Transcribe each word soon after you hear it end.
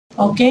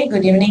Okay,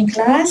 good evening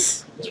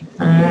class.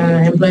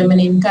 Employment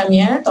income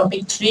here,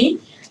 topic 3.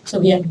 So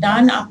we have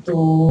done up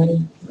to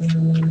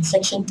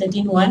section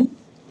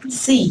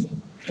 13.1c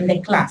in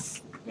the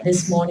class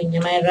this morning,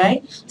 am I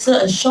right? So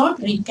a short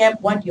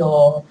recap what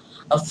your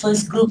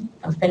first group,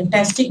 a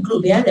fantastic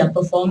group, yeah, their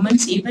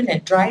performance, even a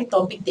dry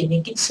topic, they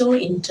make it so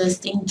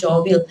interesting,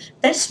 jovial.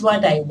 That's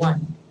what I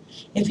want.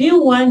 If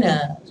you want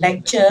a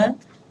lecture,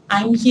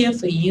 I'm here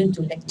for you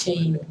to lecture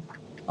you.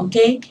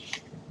 Okay?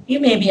 You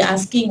may be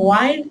asking,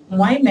 why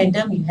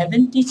madam, you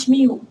haven't teach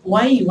me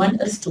why you want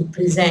us to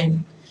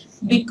present?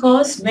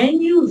 Because when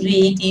you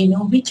read, you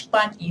know which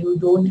part you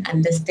don't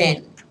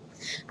understand.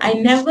 I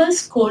never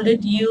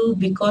scolded you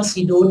because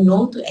you don't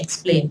know to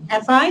explain.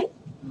 Have I?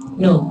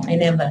 No, I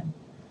never.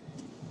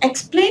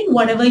 Explain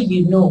whatever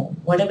you know.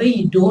 Whatever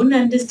you don't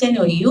understand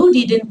or you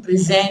didn't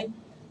present,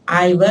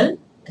 I will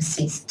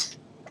assist.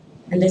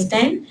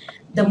 Understand?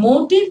 The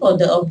motive or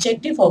the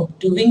objective of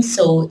doing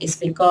so is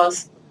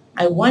because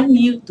I want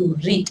you to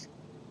read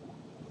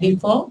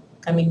before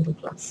coming to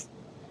class.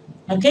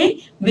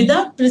 Okay?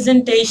 Without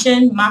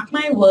presentation, mark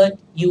my word,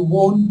 you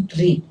won't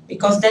read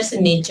because that's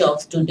the nature of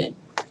student.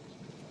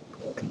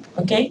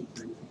 Okay?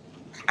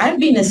 I've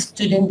been a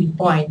student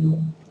before, I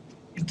know.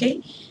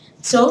 Okay?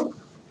 So,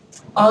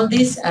 all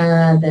these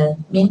are the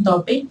main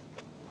topic.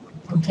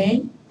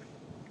 Okay?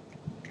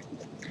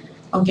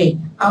 Okay,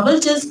 I will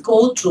just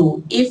go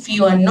through. If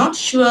you are not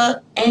sure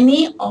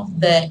any of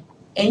the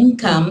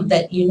income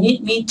that you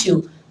need me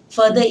to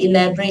further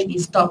elaborate, you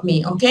stop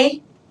me,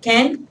 okay?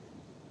 Can?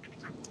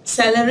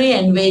 Salary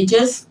and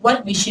wages,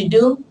 what we should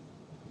do?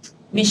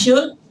 We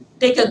should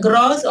take a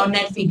gross or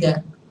net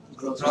figure?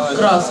 Gross.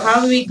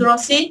 How do we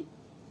gross it?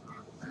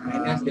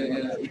 Minus the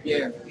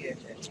EPF.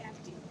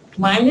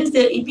 Minus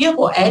the EPF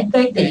or add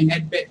back the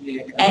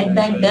EPF? Add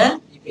back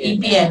the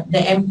EPF,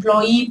 the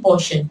employee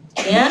portion.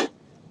 Yeah?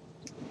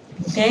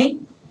 Okay,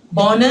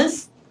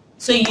 bonus.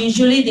 So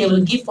usually they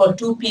will give for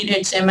 2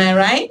 periods, am I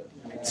right?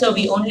 So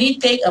we only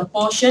take a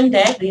portion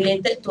that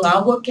related to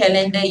our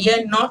calendar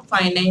year, not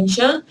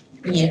financial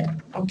year.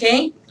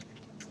 Okay.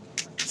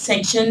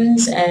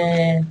 Sections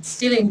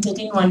still in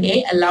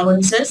 13.1a,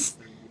 allowances.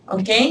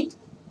 Okay.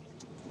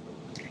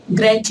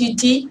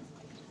 Gratuity.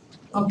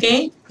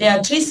 Okay. There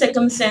are 3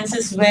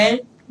 circumstances where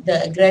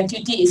the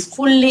gratuity is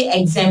fully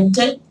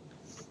exempted.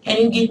 Can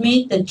you give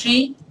me the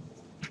 3?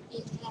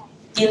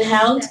 Ill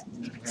health.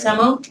 Some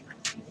more?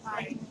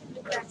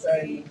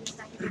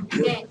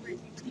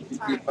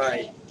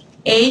 55.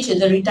 Age,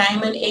 the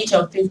retirement age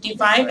of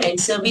 55 and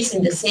service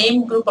in the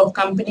same group of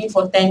company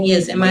for 10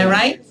 years. Am I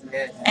right?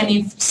 Yes. And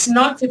if it's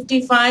not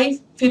 55,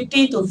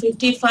 50 to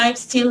 55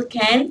 still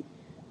can,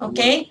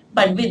 okay,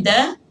 but with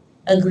the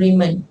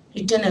agreement,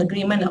 written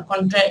agreement, a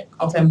contract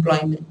of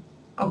employment,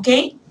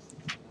 okay,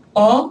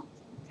 or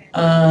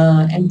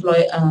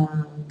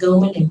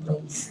government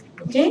employees,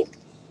 okay.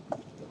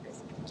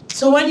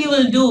 So what you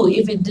will do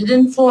if it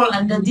didn't fall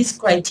under this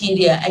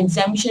criteria,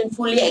 exemption,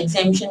 fully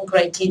exemption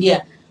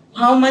criteria,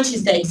 how much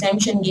is the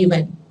exemption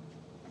given?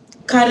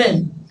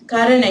 Current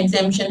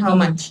exemption, how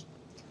much?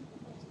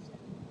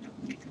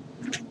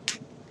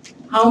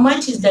 How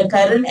much is the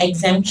current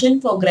exemption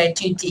for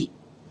gratuity?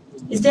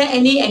 Is there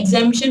any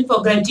exemption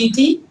for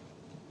gratuity?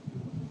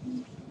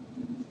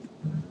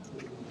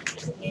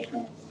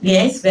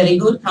 Yes, very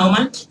good. How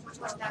much?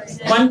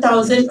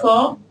 1,000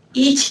 for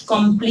each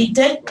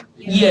completed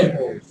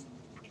year.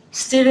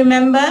 Still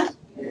remember?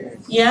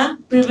 Yeah,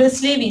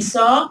 previously we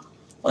saw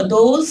for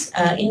those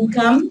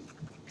income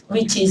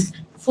which is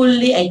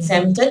fully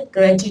exempted,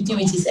 gratuity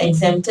which is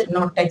exempted,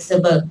 not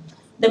taxable.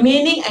 The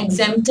meaning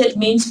exempted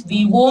means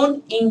we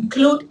won't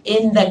include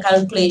in the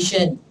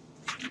calculation.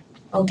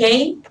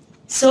 Okay?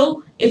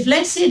 So if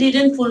let's say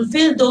didn't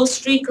fulfill those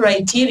 3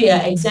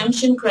 criteria,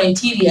 exemption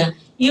criteria,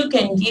 you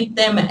can give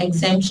them an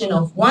exemption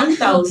of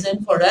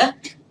 1,000 for a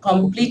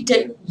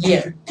completed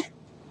year.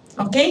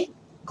 Okay?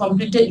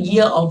 Completed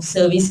year of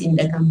service in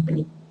the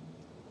company.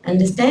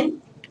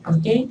 Understand?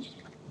 Okay?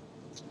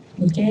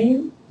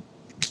 Okay.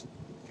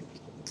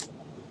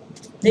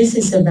 This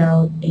is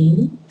about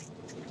a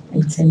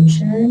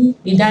exemption.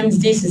 We done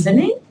this, isn't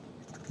it?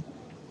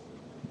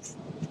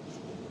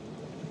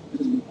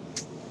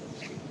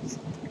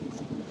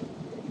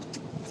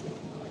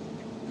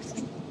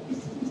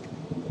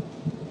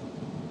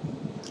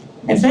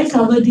 Have I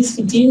covered this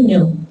with you?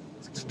 No.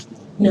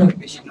 No.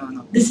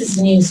 This is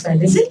new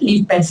slide. Is it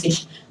leave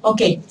passage?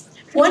 Okay.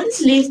 What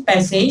is leave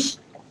passage?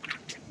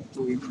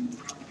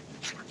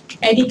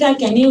 Edika,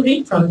 can you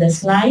read from the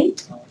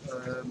slide?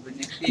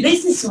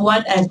 This is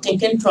what I've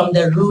taken from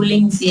the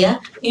rulings here.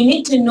 You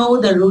need to know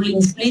the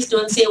rulings. Please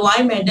don't say,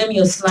 why madam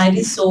your slide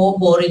is so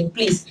boring.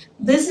 Please.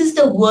 This is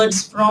the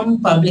words from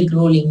public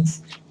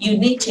rulings. You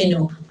need to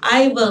know.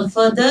 I will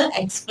further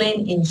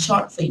explain in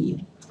short for you.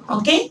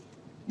 Okay?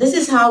 This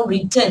is how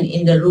written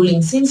in the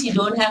ruling. Since you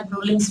don't have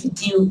rulings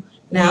with you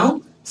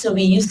now, so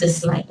we use the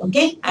slide.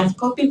 Okay? I've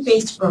copy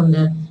paste from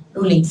the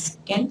rulings.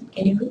 Can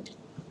you read?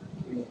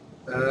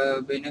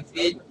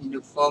 Benefit in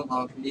the form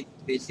of leave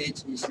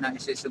passage is not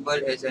accessible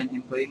as an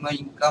employment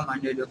income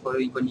under the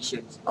following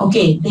conditions.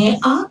 Okay, there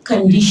are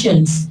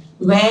conditions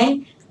where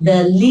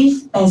the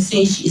leave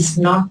passage is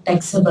not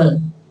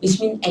taxable, which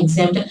means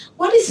exempted.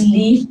 What is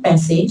leave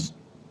passage?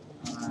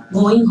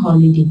 Going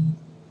holiday.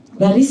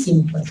 Very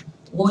simple.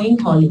 Going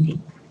holiday.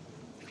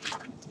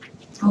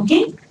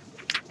 Okay?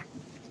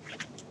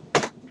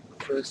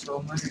 First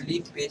one,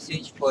 leave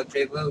passage for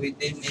travel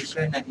within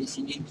nation not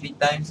exceeding 3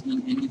 times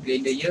in any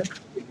calendar year.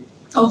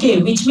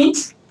 Okay, which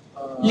means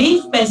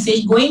leave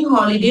passage going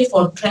holiday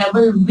for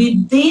travel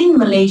within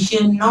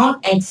Malaysia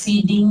not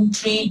exceeding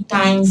 3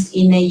 times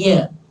in a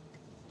year.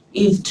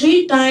 If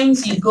 3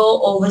 times you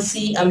go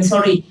overseas,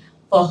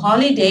 for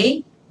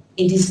holiday,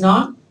 it is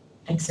not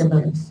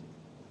taxable.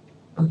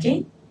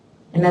 Okay?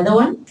 Another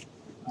one?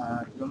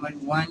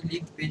 Roman 1,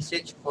 leave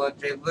passage for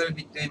travel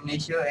between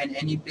Malaysia and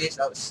any place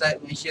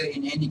outside Malaysia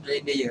in any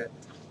calendar year,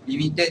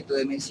 limited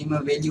to a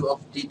maximum value of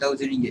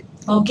 3,000 ringgit.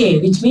 Okay,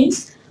 which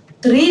means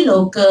 3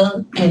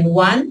 local and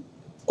 1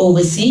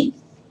 overseas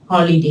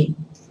holiday.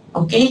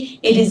 Okay,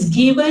 it is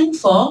given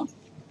for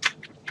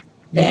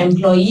the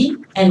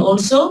employee and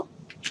also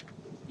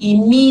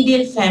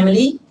immediate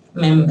family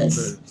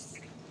members.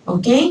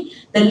 Okay,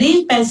 the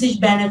leave passage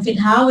benefit,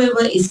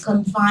 however, is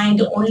confined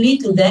only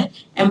to the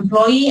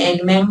employee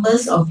and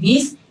members of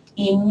his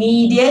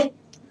immediate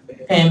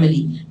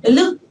family. We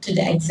look to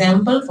the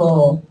example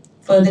for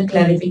further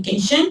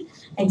clarification.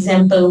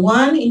 Example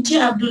 1,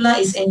 Encik Abdullah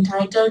is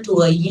entitled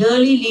to a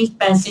yearly leave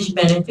passage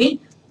benefit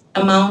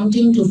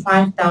amounting to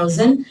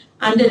 5,000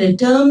 under the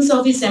terms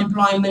of his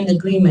employment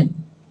agreement.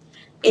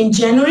 In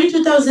January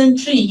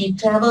 2003, he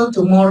traveled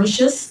to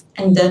Mauritius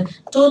and the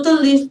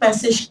total leave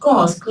passage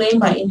cost claimed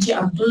by Encik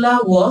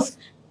Abdullah was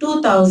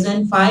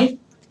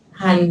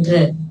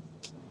 2,500.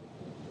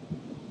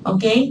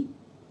 Okay?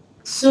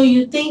 So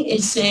you think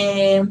it's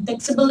a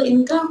taxable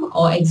income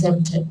or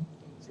exempted?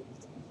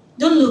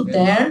 Don't look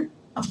there.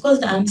 Of course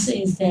the answer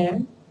is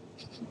there.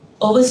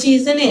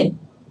 Overseas, isn't it?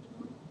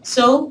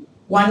 So,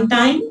 one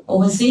time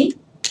overseas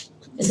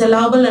is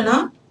allowable or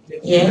not?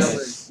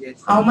 Yes.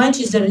 How much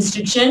is the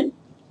restriction?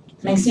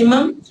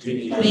 Maximum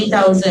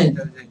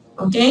 3,000.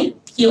 Okay?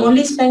 He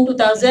only spent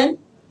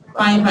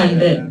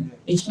 2,500,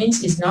 which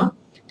means it's not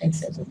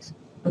taxable.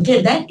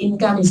 Okay, that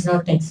income is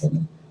not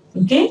taxable.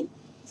 Okay?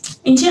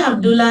 Encik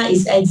Abdullah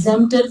is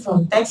exempted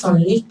from tax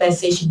on leave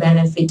passage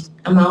benefit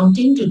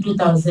amounting to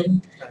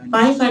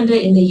 2,500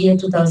 in the year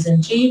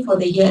 2003 for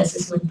the year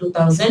assessment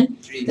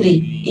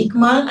 2003.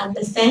 Ikmal,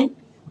 understand?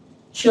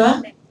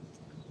 Sure?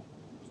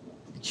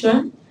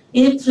 Sure?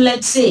 If,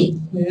 let's say,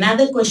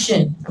 another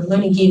question I'm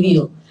going to give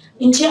you.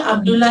 Encik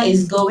Abdullah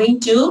is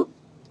going to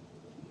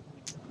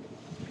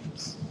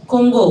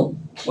Congo.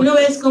 You know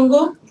where is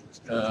Congo?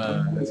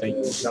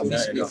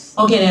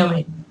 Okay, never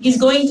mind. He's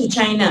going to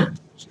China.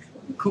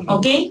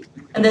 Okay?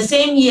 And the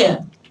same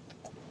year.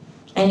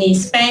 And he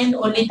spent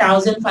only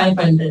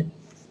 1,500.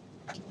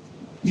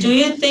 Do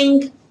you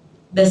think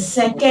the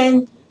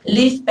second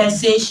leave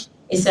passage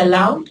is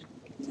allowed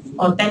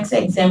or tax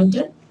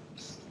exempted?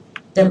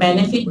 The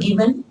benefit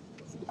given?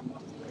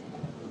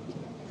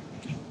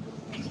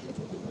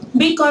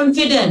 Be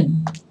confident.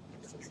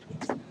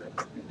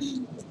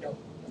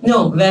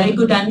 No, very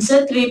good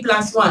answer. 3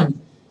 plus 1.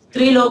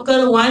 3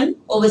 local, 1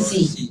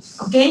 overseas.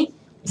 Okay?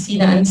 You see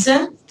the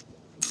answer?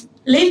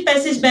 Leave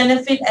passage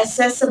benefit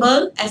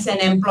accessible as an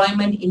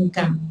employment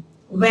income.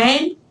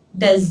 When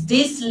does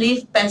this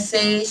leave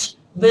passage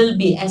will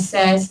be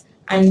assessed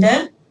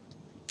under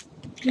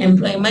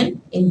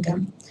employment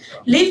income?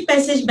 Leave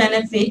passage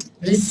benefit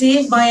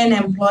received by an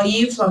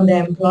employee from the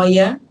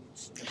employer,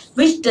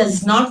 which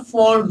does not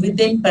fall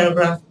within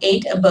paragraph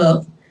 8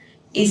 above,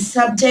 is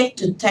subject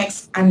to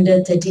tax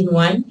under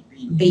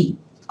 13(1)(b)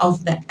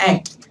 of the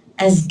Act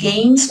as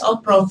gains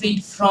or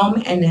profit from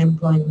an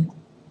employment.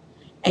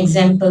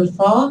 Example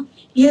 4,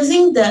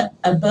 using the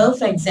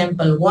above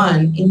example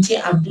 1,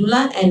 Encik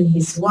Abdullah and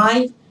his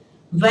wife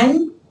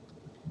went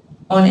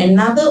on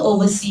another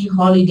overseas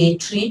holiday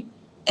trip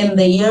in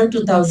the year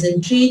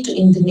 2003 to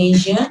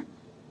Indonesia,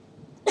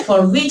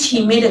 for which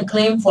he made a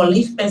claim for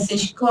leave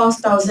passage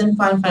cost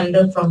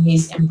 1,500 from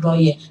his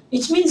employer.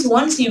 Which means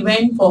once he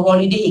went for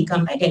holiday, he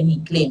come back and he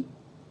claimed.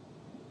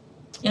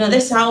 You know,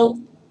 that's how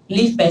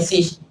leave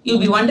passage. You'll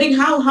be wondering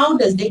how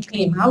does they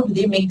claim? How do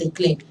they make the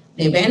claim?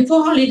 They went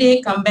for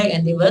holiday, come back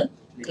and they will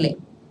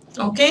claim.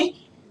 Okay?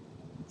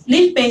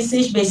 Leave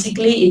passage,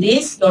 basically it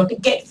is your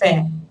ticket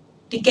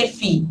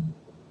fee.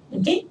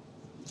 Okay?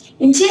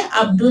 Encik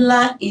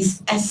Abdullah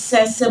is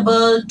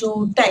accessible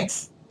to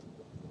tax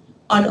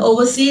on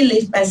overseas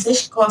leave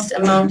passage cost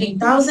amounting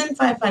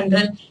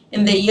 1,500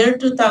 in the year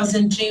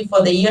 2003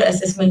 for the year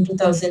assessment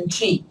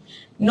 2003.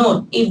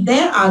 Note, if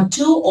there are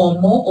 2 or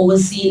more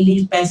overseas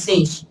leave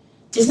passage,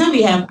 just now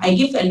I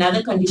give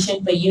another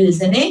condition for you,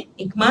 isn't it,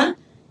 Ikmal?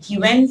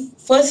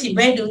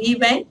 Where do he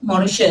went?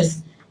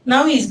 Mauritius.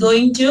 Now he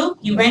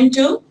went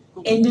to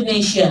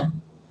Indonesia.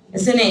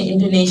 isn't it,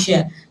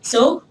 Indonesia?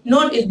 So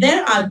note, if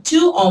there are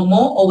 2 or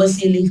more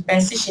overseas leave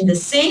passage in the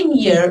same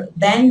year,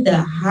 then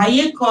the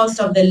higher cost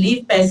of the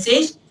leave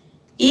passage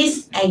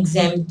is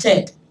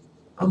exempted.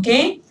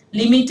 Okay,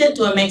 limited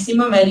to a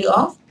maximum value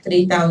of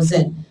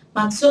 3,000.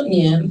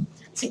 Maksudnya,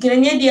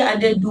 sekiranya dia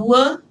ada 2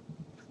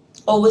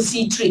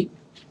 overseas trip,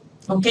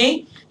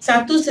 okay,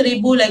 satu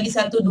 1,000 lagi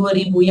satu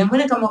 2,000, yang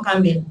mana kamu akan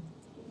ambil?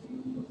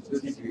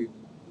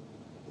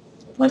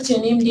 What's your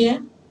name,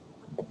 dear?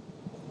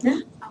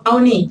 Huh?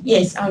 Auni.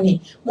 Yes,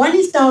 Auni. One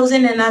is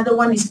 1,000, another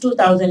one is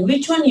 2,000.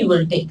 Which one you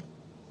will take?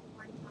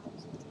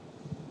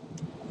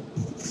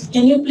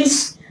 Can you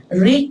please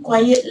read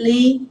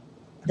quietly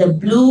the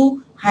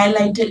blue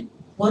highlighted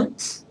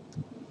words?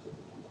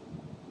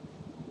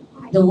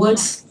 The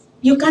words,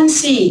 you can't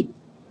see.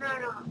 No.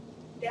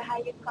 The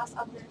higher cost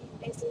of the leave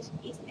passage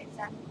is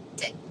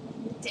exempted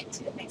to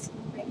the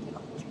maximum value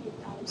of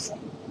 3,000.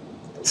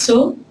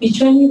 So, which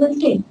one you will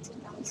take?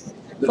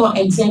 2,000. For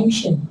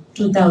exemption,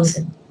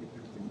 2,000.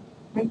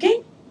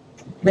 Okay?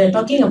 We're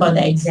talking about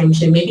the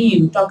exemption. Maybe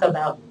you talk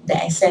about the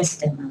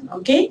assessed amount.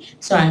 Okay?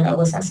 So I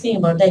was asking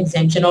about the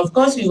exemption. Of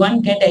course, we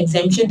want to get the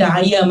exemption, the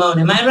higher amount.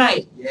 Am I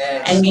right?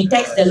 Yes. And we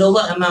tax the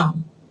lower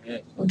amount.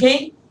 Yes.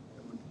 Okay?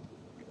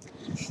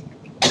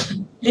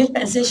 Leave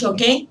passage,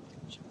 okay?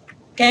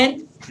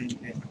 Can?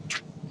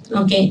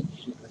 Okay.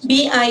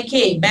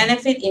 BIK,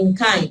 benefit in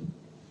kind.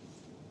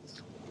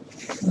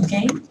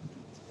 Okay?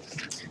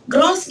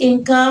 Gross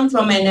income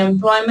from an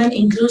employment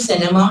includes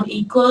an amount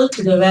equal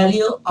to the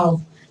value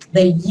of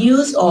the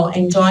use or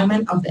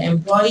enjoyment of the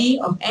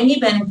employee of any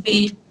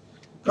benefit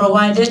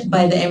provided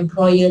by the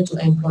employer to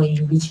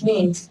employee, which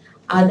means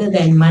other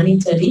than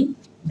monetary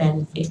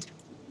benefit.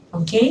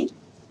 Okay?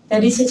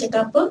 Tadi saya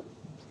cakap apa?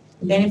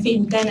 Benefit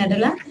in kind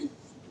adalah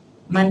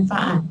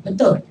manfaat.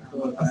 Betul?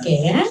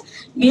 Okay.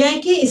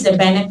 BIK is a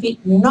benefit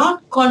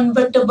not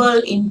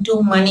convertible into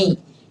money,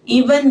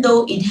 even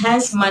though it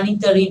has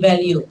monetary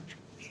value.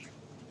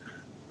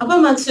 Apa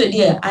maksud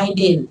dia?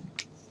 Ideal.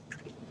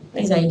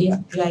 What is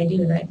ideal? Your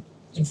ideal, right?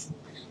 Yes.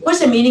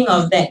 What's the meaning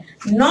of that?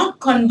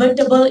 Not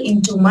convertible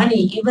into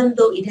money, even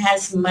though it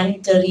has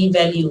monetary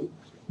value.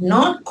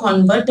 Not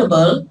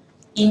convertible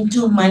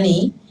into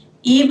money,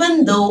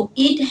 even though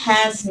it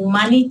has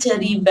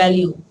monetary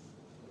value.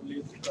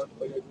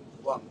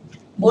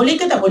 Boleh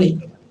ke tak boleh?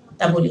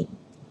 Tak boleh.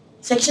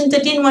 Section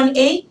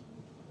 13(1)(a),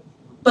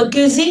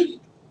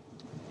 perquisite,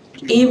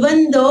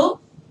 even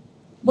though,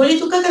 boleh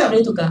tukar ke tak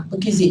boleh tukar?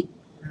 Perquisite.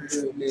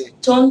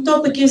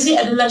 Contoh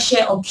perquisite adalah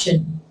share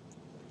option.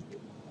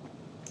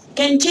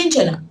 Can change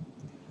or not?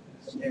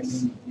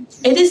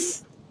 It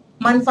is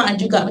manfaat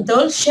juga,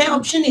 betul? Share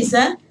option is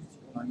a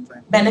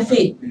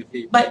benefit.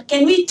 But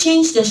can we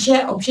change the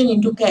share option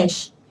into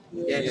cash?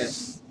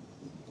 Yes.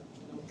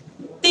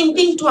 Think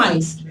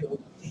twice.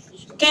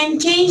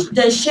 Can change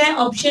the share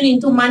option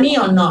into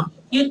money or not?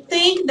 You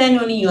think, then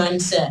only you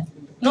answer.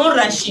 No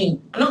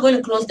rushing. I'm not going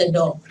to close the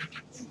door.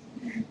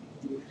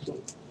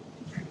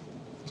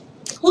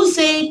 Who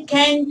said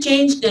can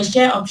change the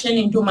share option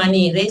into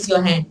money? Raise your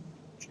hand.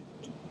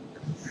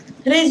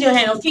 Raise your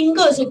hand. A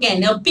finger also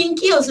can. A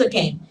pinky also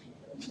can.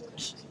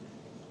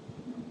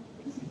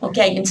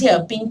 Okay, I can see a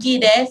pinky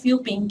there.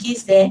 Few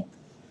pinkies there.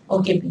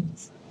 Okay,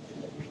 pinkies.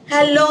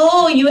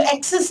 Hello, you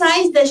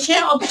exercise the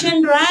share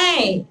option,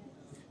 right?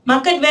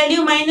 Market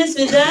value minus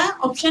with the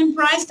option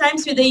price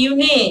times with the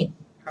unit.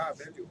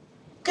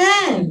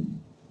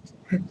 Kan?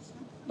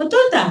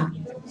 Betul tak?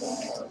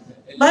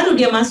 Baru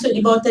dia masuk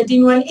di bawah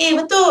 13(1)(a),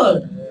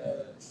 betul?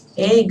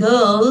 Hey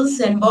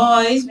girls and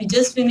boys, we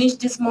just finished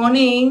this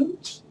morning.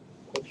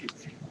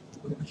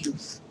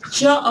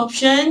 Share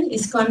option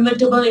is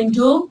convertible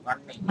into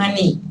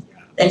money.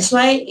 That's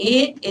why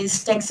it is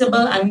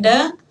taxable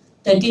under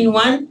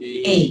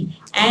 13(1)(a).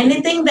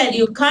 Anything that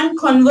you can't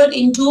convert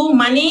into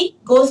money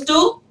goes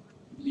to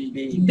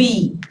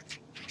B.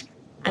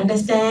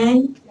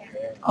 Understand?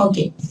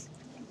 Okay.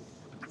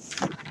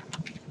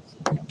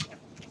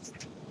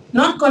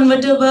 Not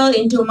convertible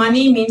into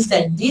money means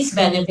that these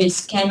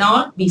benefits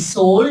cannot be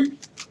sold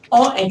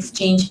or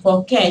exchanged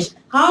for cash.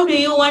 How do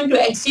you want to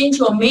exchange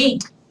your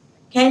maid?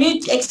 Can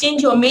you exchange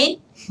your maid?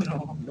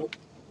 No.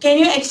 Can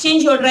you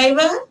exchange your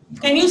driver?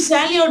 Can you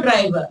sell your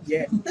driver?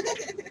 Yes.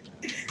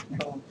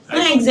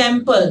 An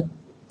example.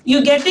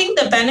 You're getting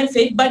the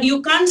benefit, but you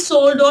can't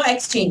sold or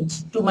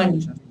exchange to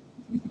money.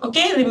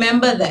 Okay,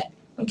 remember that.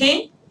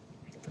 Okay.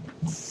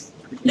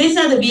 These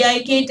are the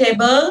BIK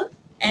table,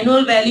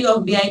 annual value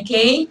of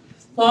BIK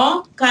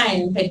for car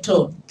and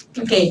petrol.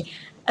 Okay.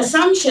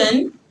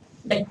 Assumption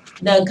that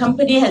the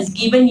company has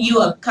given you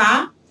a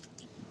car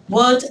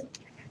worth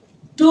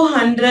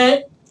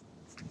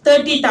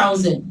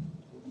 230,000.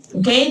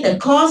 Okay, the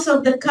cost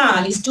of the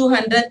car is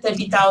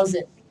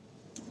 230,000.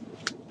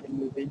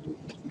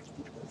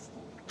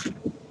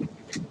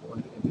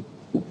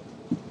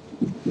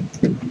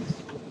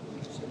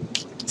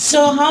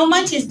 So how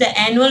much is the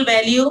annual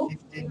value?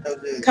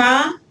 15,000.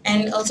 Car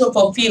and also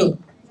for fuel.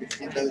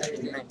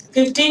 15,000.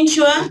 15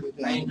 sure?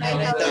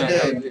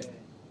 9,000.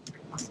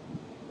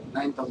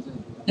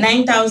 9,000.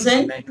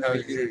 9,000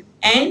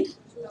 and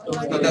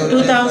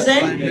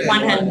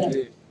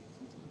 2,100.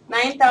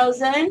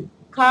 9,000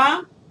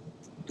 car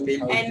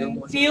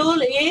and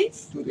fuel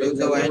is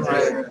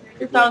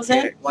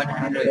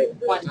 2,100.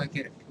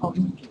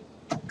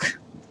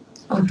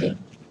 Okay.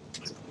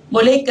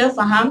 Boleh ke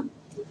faham?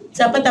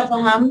 Siapa tak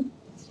faham?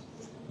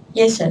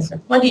 Yes,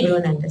 Shazwan. What you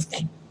don't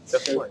understand?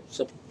 Safwan.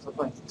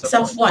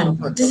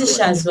 This is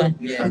Shazwan.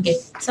 Okay.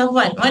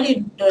 Safwan, what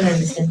you don't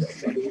understand?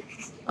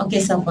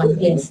 Okay, Safwan.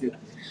 Yes.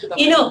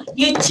 You know,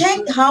 you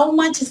check how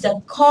much is the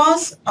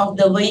cost of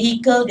the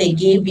vehicle they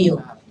gave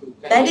you.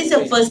 That is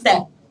the first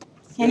step.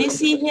 Can you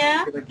see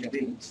here?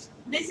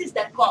 This is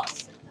the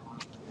cost.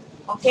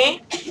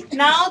 Okay.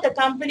 Now the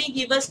company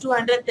give us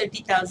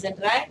 230,000,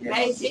 right?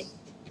 Where is it?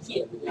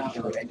 Here.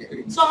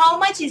 So how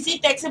much is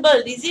it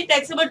taxable? Is it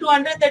taxable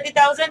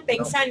 230,000?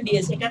 Pengsan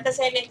dia. Saya kata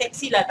saya naik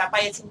taxi lah, tak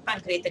payah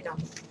simpan kereta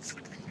kamu.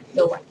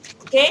 The one.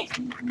 Okay.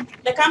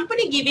 The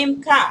company give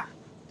him car.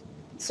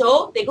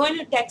 So they're going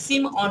to tax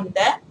him on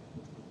the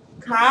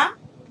car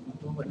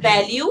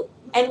value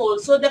and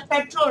also the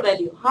petrol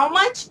value. How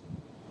much?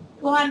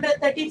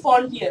 230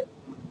 fall here.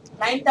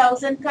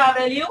 9,000 car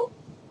value.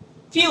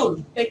 Fuel.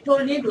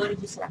 Petrol ni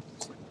 2,100.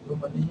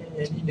 Maknanya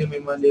yang ni dia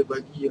memang dia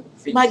bagi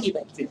fix. Bagi.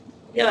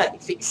 Dia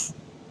bagi fix.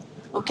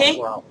 Okay?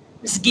 Wow.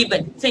 It's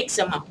given. Fixed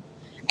amount.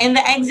 In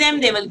the exam,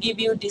 they will give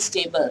you this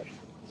table.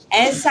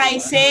 As I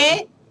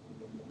say,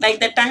 like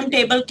the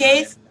timetable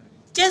case,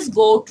 just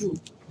go through.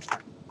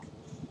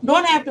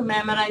 Don't have to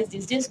memorize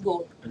this. Just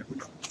go.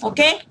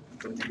 Okay?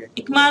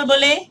 Ikmal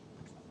boleh?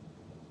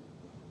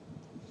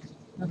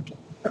 Okay.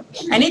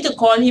 I need to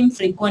call him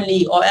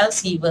frequently or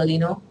else he will,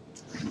 you know.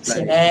 It's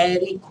a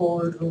very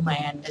cold room, I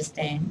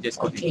understand.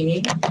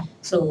 Okay.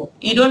 So,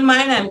 you don't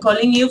mind I'm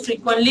calling you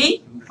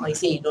frequently? Oh, you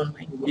say you don't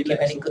mind. Okay,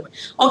 very good.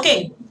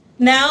 Okay.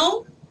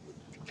 Now,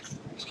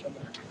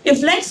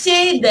 if let's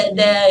say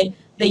the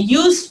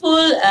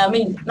useful,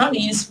 not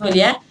useful,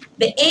 yeah,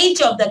 the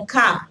age of the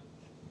car,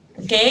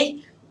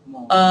 okay,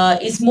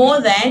 is more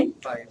than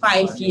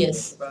 5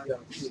 years.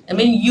 I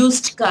mean,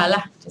 used car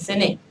lah,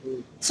 isn't it?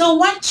 So,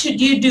 what should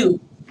you do?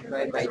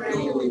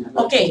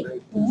 Okay,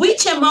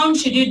 which amount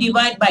should you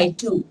divide by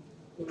 2?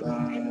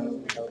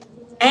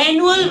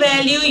 Annual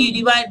value you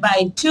divide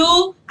by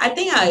 2. I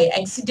think I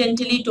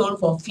accidentally told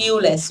for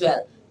fuel as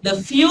well. The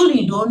fuel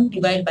you don't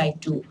divide by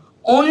 2.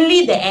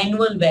 Only the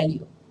annual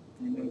value.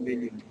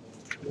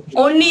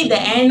 Only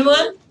the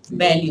annual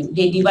value.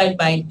 They divide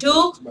by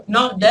 2,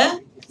 not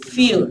the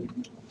fuel.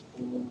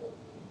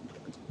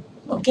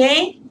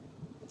 Okay?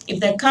 If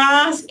the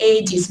car's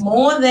age is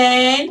more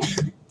than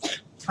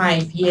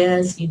 5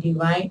 years, you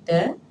divide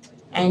the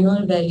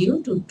annual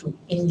value to 2.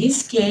 In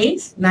this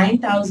case,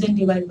 9,000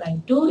 divided by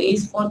 2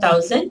 is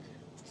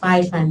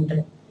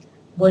 4,500.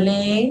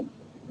 Boleh?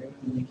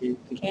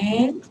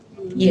 Can?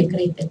 Yeah,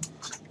 great.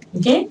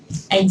 Okay.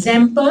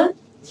 Example,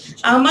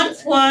 Ahmad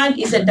Fuad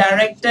is a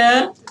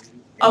director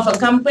of a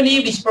company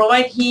which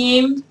provide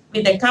him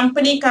with a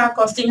company car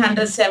costing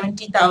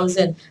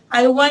 170,000.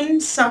 I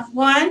want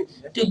Safwan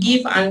to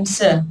give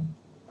answer.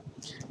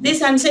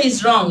 This answer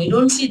is wrong. You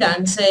don't see the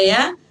answer,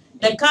 yeah?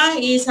 The car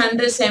is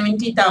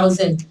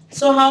 170,000.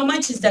 So how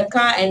much is the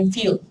car and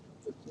fuel?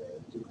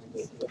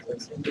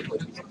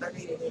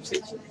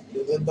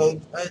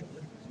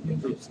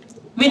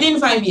 Within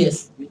 5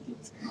 years.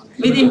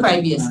 Within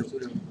 5 years.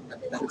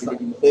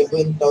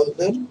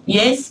 7,000.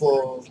 Yes.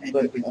 For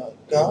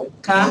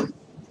car.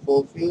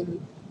 For fuel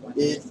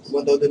is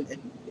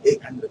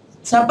 1,800.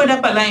 Siapa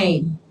dapat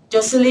lain?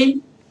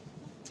 Jocelyn,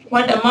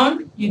 what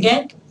amount you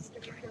get?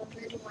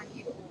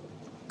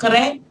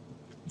 Correct?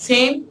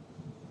 Same?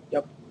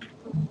 Yep.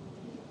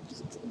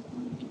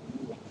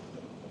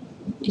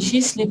 Is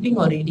she sleeping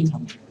already?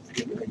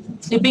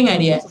 Sleeping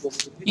idea.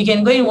 You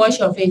can go and wash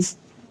your face.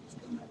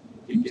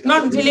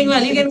 Not feeling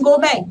well, you can go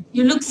back.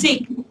 You look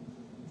sick.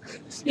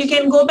 You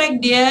can go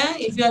back, dear,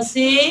 if you are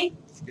sick.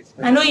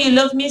 I know you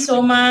love me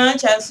so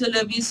much, I also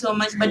love you so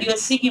much, but you are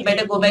sick, you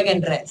better go back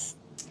and rest.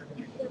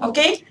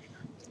 Okay?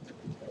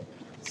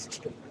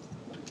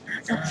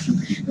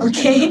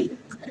 Okay?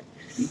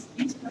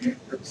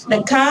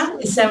 The car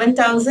is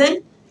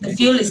 7,000, the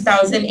fuel is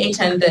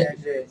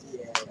 1,800.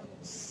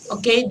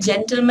 Okay,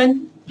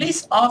 gentlemen,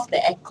 please off the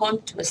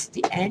aircon towards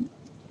the end.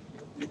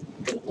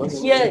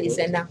 Here is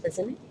enough,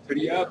 isn't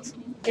it?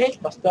 Okay.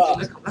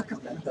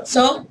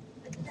 So,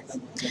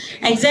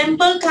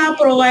 example, car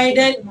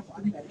provided,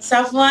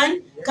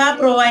 Safwan, car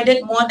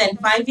provided more than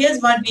 5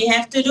 years. What we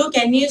have to do,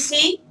 can you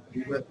see?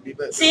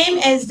 Same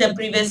as the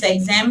previous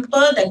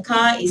example, the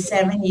car is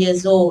 7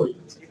 years old.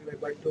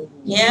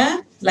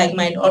 Yeah, like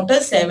my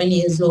daughter, 7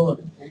 years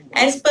old.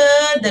 As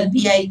per the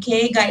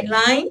BIK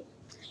guideline,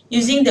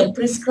 using the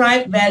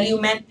prescribed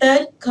value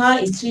method, car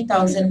is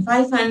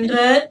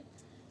 3,500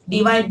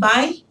 divided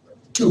by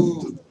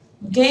 2.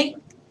 Okay?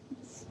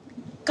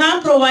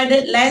 Car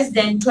provided less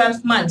than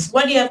 12 months.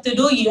 What you have to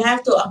do, you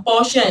have to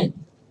apportion.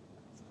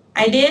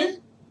 Ideal,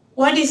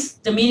 what is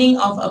the meaning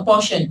of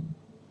apportion?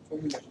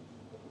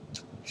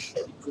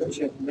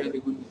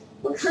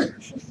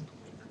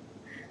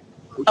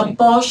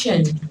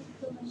 Apportion.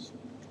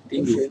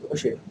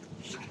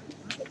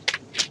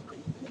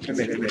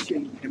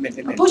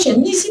 Apportion.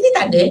 Di sini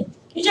tak ada.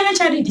 You jangan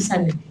cari di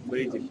sana.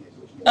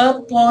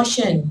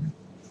 Apportion.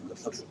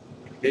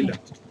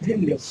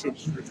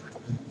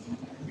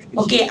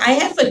 Okay, I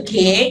have a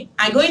cake.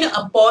 I'm going to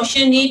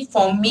apportion it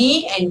for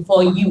me and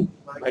for you.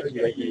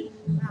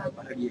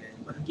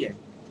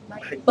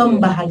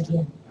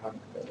 Pembahagian.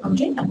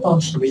 Okay,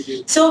 apportion.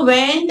 So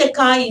when the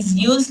car is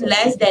used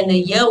less than a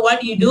year,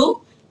 what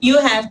do? You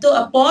have to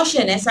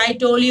apportion. As I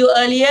told you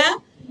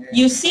earlier,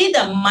 you see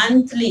the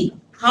monthly.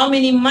 How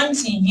many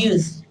months you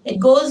use? It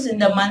goes in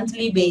the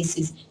monthly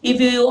basis. If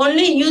you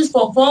only use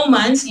for 4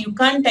 months, you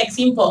can't tax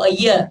him for a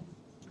year.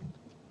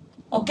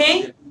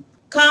 Okay?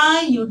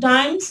 Car you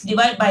times,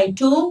 divide by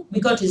 2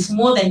 because it's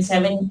more than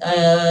 5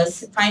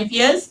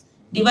 years.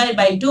 Divide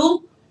by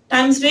 2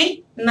 times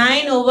with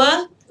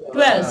 9/12.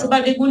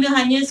 Sebab dia guna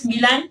hanya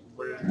 9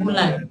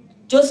 bulan.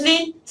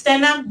 Jocelyn,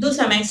 stand up, do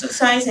some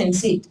exercise and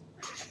sit.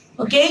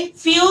 Okay?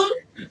 Fuel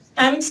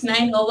times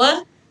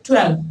 9/12.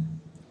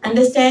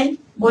 Understand?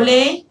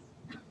 Boleh?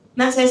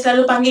 Nak saya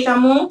selalu panggil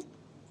kamu?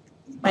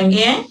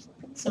 Panggil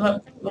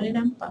sebab boleh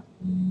nampak.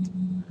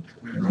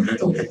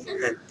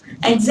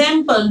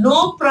 Example,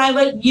 no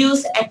private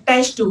use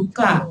attached to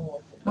car.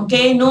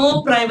 Okay,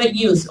 no private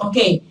use.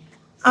 Okay.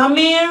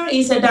 Amir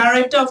is a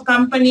director of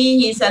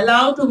company. He is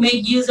allowed to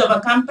make use of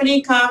a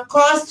company car.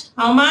 Cost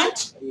how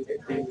much?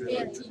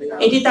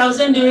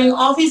 80,000 during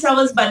office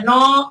hours, but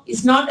no,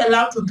 is not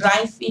allowed to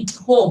drive it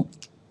home.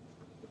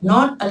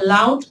 Not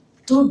allowed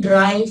to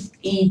drive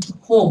it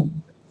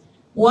home.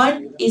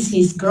 What is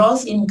his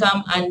gross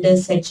income under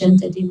section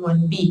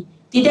 13(1)(b)?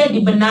 Tidak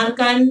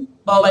dibenarkan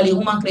bawa balik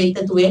rumah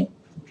kereta tu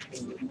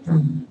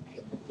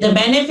The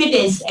benefit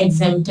is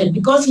exempted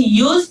because he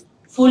used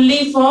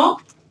fully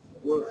for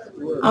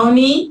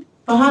Auni,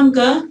 faham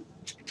ke?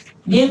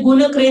 Dia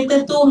guna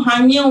kereta tu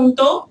hanya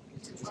untuk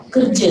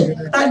kerja.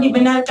 Tak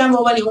dibenarkan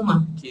bawa balik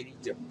rumah.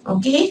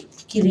 Okay?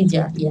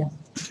 Kirija, yeah.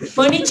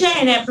 Furniture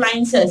and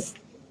appliances.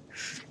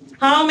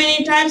 How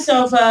many types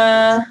of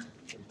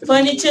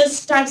furniture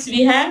types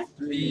we have?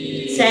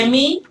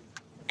 Semi,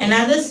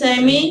 another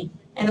semi,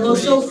 and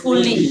also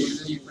fully.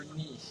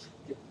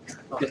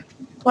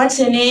 What's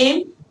your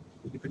name?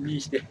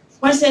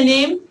 What's your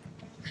name?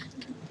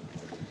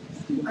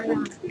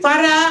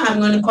 Farah. I'm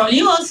going to call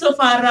you also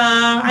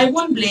Farah. I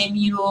won't blame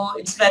you.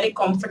 It's very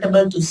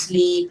comfortable to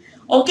sleep.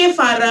 Okay,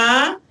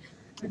 Farah.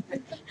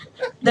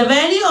 The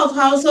value of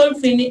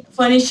household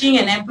furnishing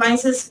and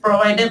appliances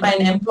provided by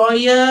an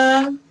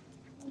employer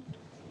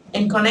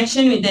in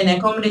connection with an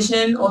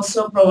accommodation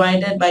also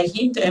provided by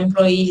him to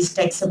employee is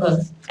taxable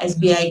as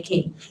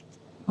BIK.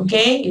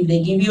 Okay, if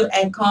they give you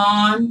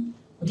aircon,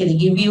 okay, they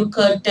give you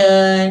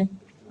curtain,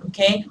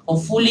 okay,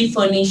 or fully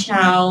furnished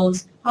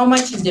house, how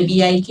much is the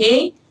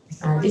BIK?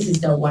 This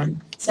is the one.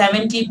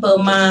 70 per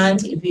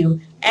month. If you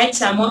add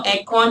some more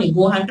aircon, you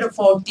go 140.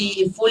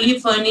 If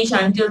fully furnished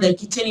until the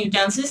kitchen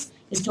utensils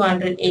is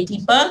 280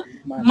 per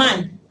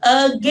month.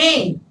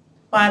 Again,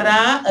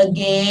 para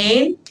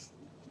again.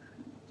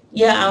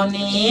 Ya,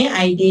 Auni,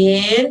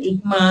 Aidil,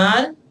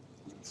 Iqmal.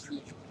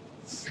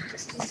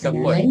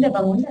 Lain dah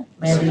bangun dah.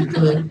 Very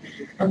good.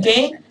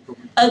 Okay.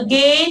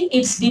 Again,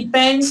 it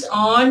depends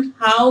on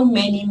how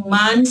many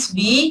months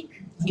we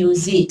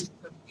use it.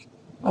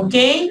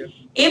 Okay.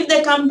 If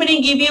the company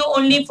give you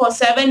only for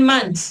 7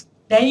 months,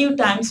 then you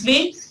times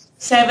with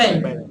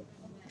 7.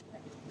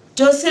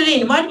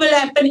 Jocelyn, what will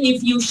happen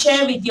if you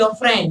share with your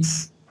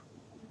friends?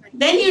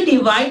 Then you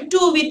divide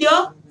 2 with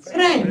your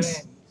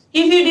friends.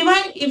 If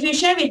you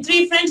share with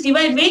 3 friends,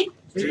 divide with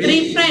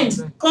 3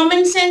 friends.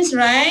 Common sense,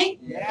 right?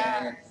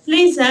 Yeah.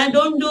 Please,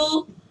 don't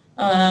do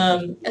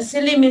a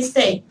silly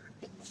mistake.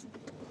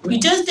 You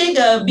just take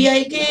a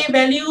BIK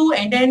value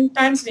and then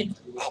times with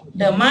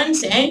the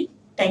months and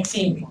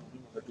taxing.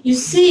 You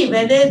see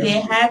whether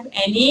they have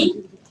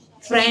any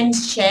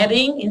friends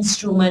sharing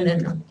instrument or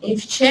not.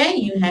 If share,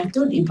 you have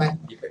to divide.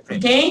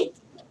 Okay?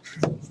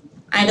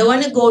 I don't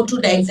want to go to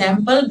the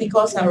example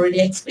because I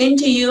already explained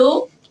to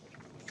you.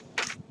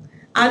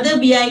 Other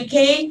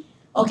BIK,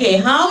 okay,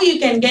 how you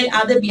can get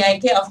other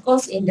BIK, of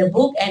course, in the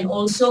book and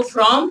also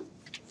from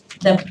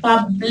the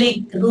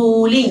public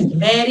ruling.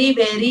 Very,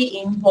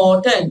 very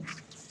important.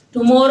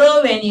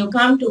 Tomorrow when you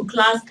come to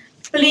class,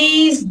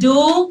 please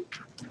do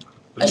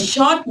a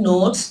short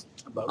notes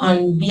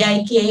on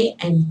BIK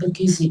and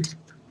perquisite.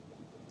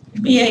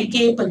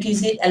 BIK,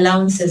 perquisite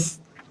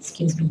allowances.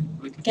 Excuse me.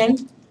 Okay?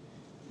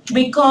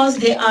 Because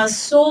there are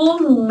so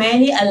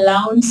many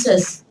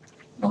allowances.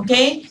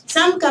 Okay,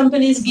 some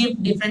companies give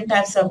different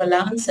types of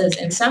allowances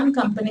and some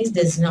companies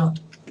does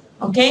not.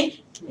 Okay,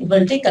 it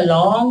will take a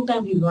long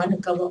time if you want to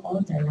cover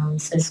all the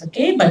allowances.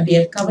 Okay, but we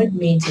have covered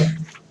major.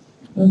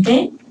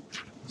 Okay,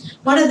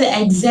 what are the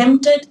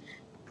exempted?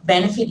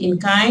 Benefit in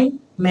kind,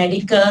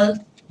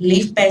 medical,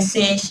 leave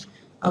passage.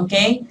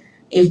 Okay,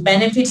 if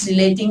benefits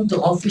relating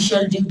to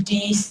official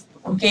duties.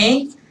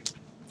 Okay,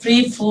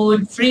 free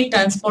food, free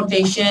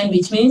transportation,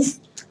 which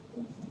means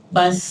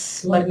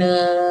bas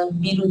warna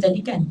biru tadi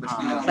kan?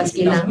 Bas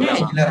kilang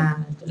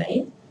kan? Itulah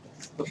ya.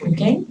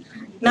 Okay.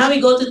 Now we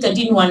go to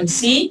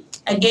 13.1c.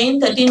 Again,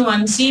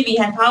 13.1c, we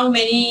have how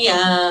many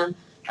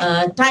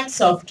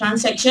types of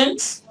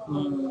transactions?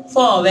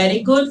 4. Very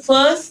good.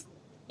 First,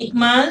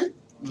 Ikmal.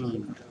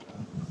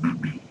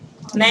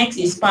 Next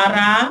is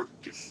Para.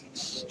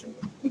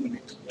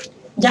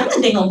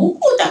 Jangan tengok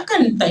buku,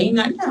 takkan tak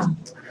ingat lah.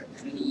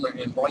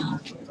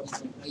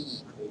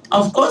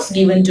 Of course,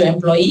 given to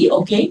employee.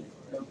 Okay.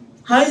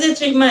 How is the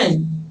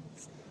treatment?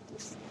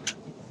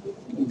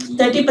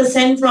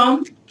 30%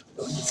 from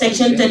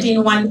Section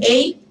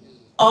 13.1a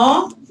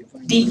or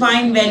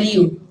defined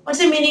value. What's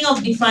the meaning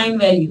of defined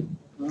value?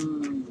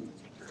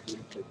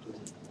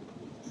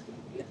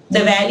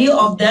 The value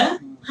of the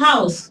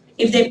house.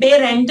 If they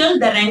pay rental,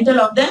 the rental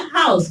of the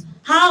house.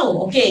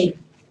 How? Okay.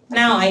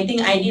 Now, I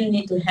think Ideal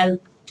need to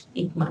help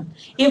Ikmal.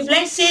 If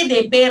let's say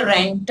they pay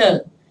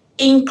rental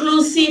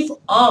inclusive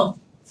of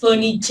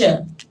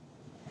furniture.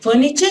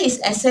 Furniture is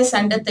assessed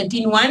under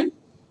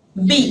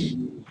 13.1b.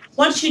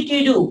 What should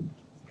you do?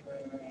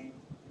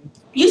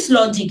 Use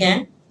logic,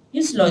 eh?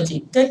 Use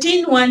logic.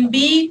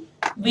 13.1b,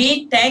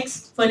 we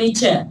tax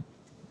furniture.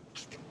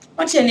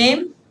 What's your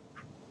name?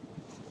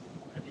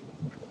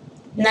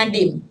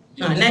 Nadim.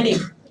 Nadim,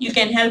 you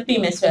can help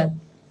him as well.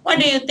 What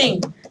do you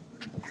think?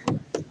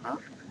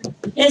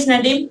 Yes,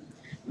 Nadim.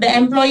 The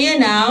employer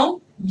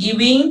now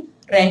giving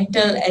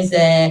rental as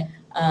a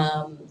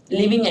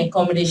living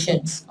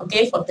accommodations,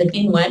 okay, for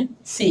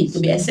 13.1c, to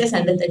be assessed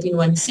under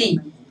 13.1c.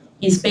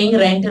 He's paying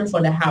rental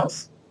for the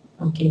house.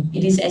 Okay,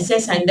 it is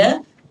assessed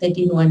under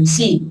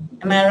 13.1c.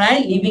 Am I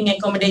right? Living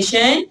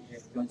accommodation.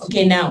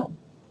 Okay, now.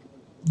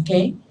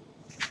 Okay.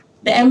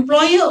 The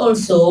employer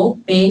also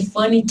pay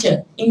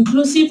furniture,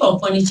 inclusive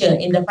of furniture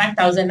in the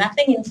 5,000.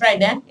 Nothing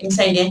inside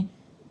there.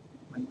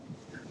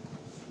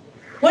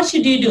 What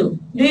should you do?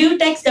 Do you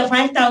tax the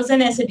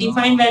 5,000 as a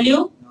defined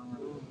value?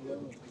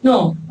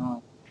 No.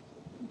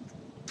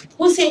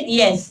 Who said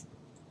yes?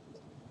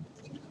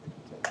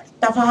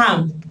 Tak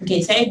faham?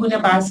 Okay, saya guna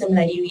bahasa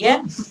Melayu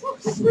ya.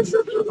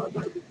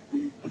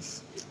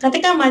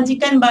 Katakan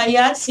majikan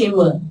bayar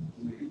sewa,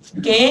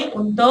 okay,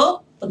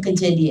 untuk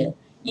pekerja dia.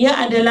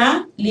 Ia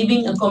adalah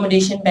living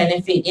accommodation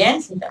benefit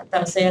ya.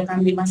 Saya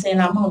akan ambil masa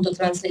yang lama untuk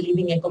translate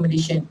living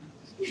accommodation.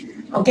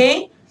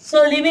 Okay, so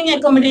living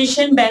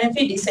accommodation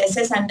benefit is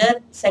assessed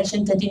under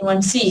section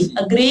 13.1c.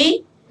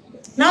 Agree?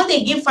 Now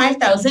they give 5,000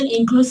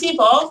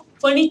 inclusive of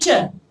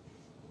furniture.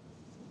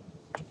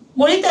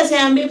 Boleh tak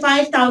saya ambil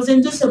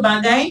 5,000 tu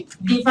sebagai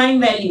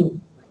defined value?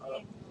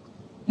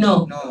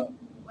 No.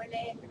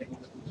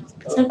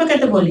 Siapa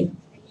kata boleh?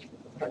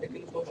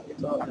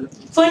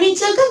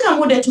 Furniture kan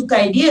kamu dah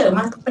cukai dia.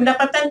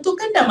 Pendapatan tu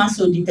kan dah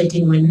masuk di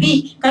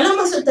 13.1b. Kalau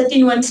masuk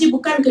 13.1c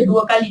bukan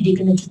kedua kali dia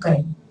kena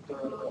cukai.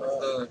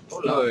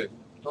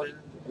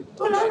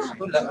 Tolak.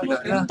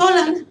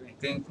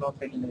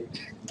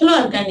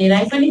 Keluarkan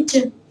nilai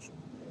furniture.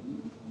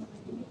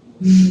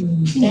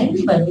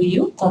 Then baru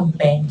you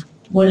compare.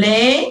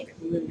 Boleh?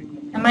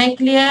 Am I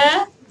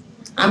clear?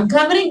 I'm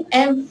covering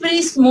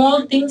every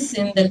small things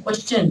in the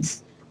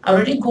questions. I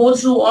already go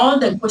through all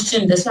the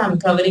questions. That's why I'm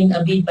covering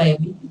a bit by a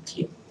bit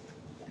here.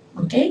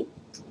 Okay?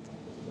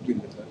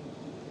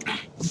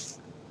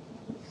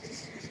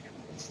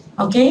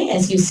 Okay,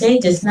 as you say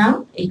just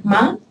now,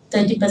 Ikma,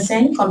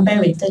 30%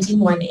 compared with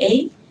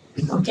 13.1a.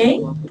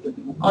 Okay?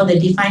 Or the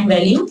defined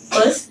value.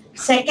 First.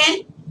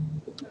 Second.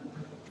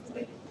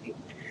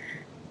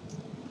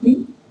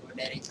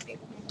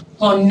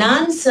 For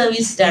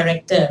non-service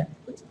director.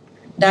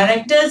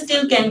 Director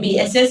still can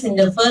be assessed in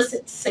the first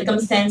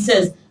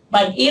circumstances.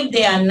 But if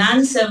they are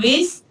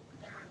non-service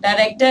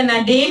director,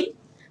 Nadim,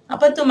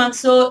 apa tu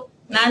maksud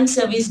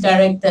non-service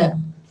director?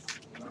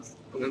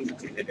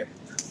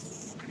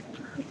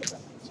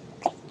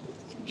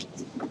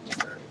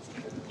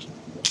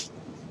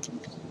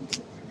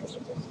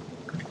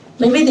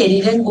 Maybe they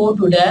didn't go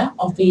to the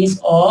office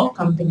or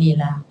company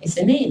lah.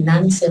 Isn't it?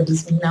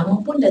 Non-service.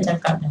 Nama pun dah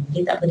cakap dah.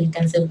 Dia tak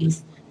berikan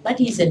service. But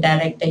he's a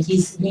director.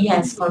 He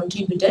has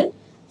contributed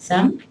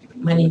some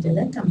money to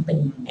the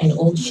company and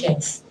own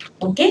shares.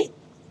 Okay?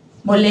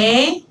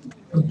 Boleh?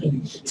 Okay.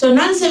 So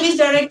non-service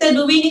director,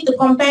 do we need to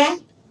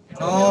compare?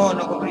 No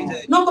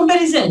comparison. No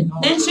comparison. No.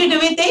 Then straight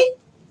away take?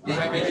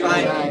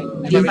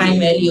 Define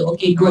value.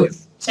 Okay, good.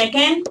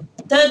 Second,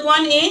 third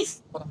one is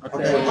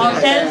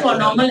hotel for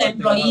normal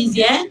employees,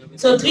 yeah?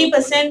 So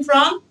 3%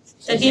 from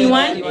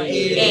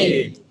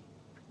 13.1a.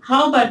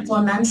 How about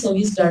for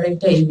non-service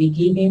director, if we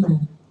give him a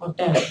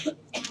hotel?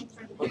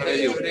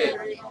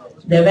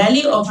 The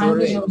value of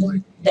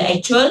the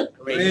actual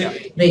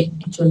rate,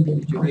 actual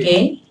bill.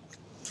 Okay.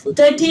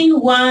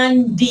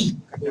 13.1d.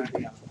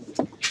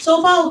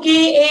 So far,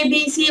 okay. A,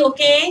 B, C,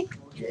 okay.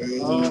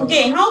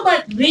 Okay. How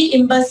about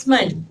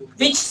reimbursement?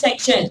 Which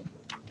section?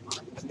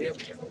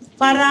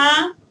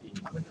 Farah,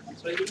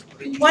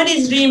 what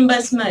is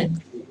reimbursement?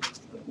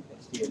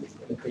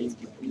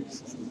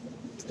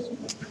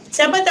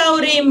 Siapa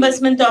tahu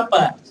reimbursement tu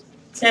apa?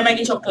 Saya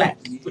bagi coklat.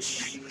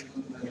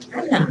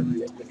 Mana?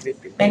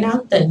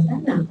 Penalty tak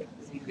nak.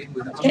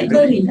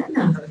 Cadbury tak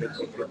nak.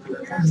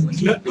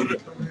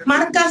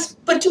 Markas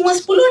percuma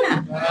 10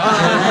 nak?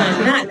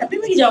 Nak, tapi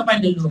bagi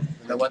jawapan dulu.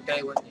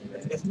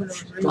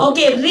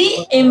 Okay,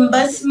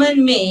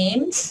 reimbursement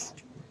means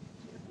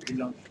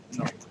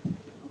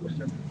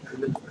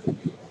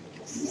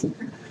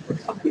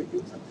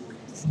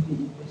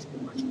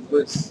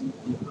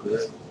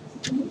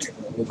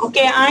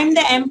okay, I'm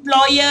the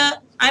employer,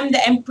 I'm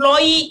the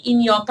employee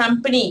in your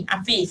company,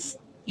 Hafiz.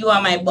 You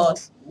are my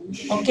boss.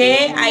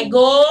 Okay, I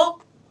go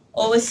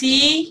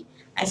overseas,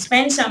 I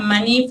spend some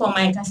money for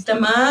my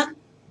customer.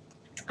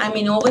 I'm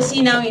in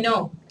overseas now, you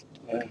know.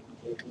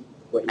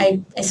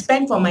 I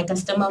spend for my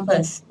customer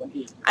first.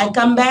 I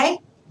come back,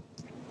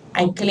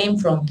 I claim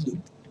from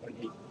him.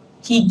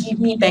 He give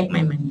me back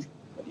my money.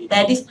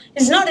 That is,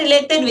 it's not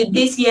related with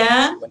this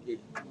year.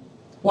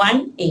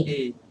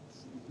 1A.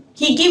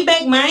 He give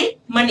back my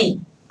money,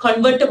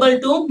 convertible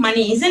to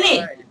money, isn't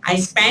it? I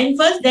spend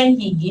first,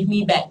 then he give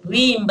me back.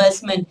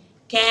 Reimbursement.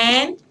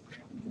 Can?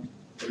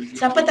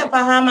 Siapa tak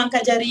faham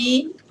angkat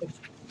jari?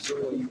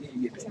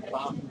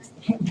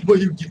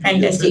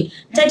 Fantastic.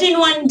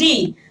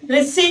 13.1D.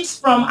 Receipts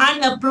from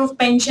unapproved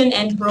pension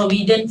and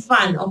provident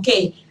fund.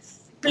 Okay.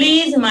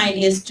 Please, my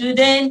dear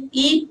student,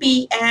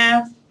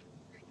 EPF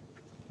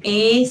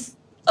is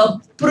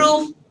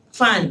approved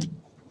fund.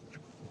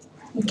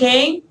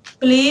 Okay.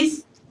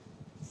 Please.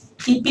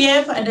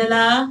 EPF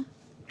adalah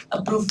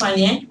approved fund,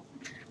 ya.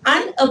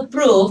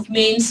 Unapproved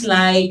means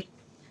like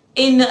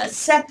in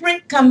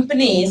separate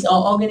companies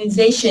or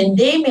organization,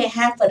 they may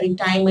have a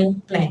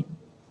retirement plan.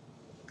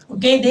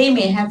 Okay, they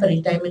may have a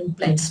retirement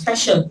plan,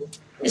 special.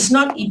 It's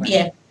not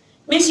EPF.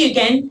 Means you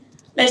can,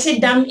 let's say,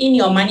 dump in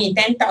your money,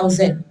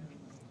 10,000.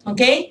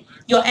 Okay,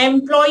 your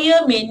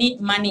employer may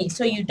need money,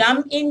 so you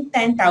dump in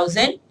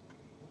 10,000.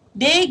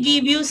 They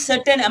give you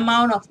certain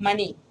amount of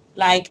money,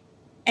 like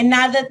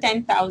another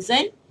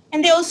 10,000,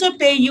 and they also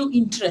pay you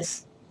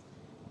interest.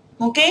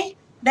 Okay,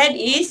 that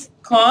is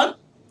called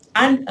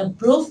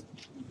unapproved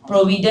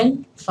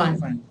provident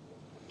fund.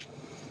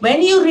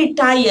 When you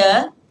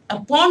retire,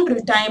 upon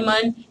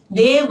retirement,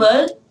 they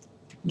will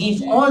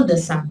give all the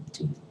sum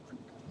to you.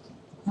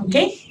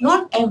 Okay,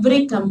 not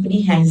every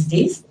company has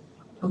this.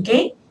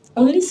 Okay,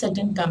 only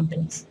certain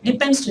companies.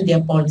 Depends to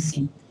their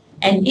policy.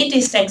 And it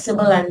is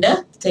taxable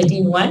under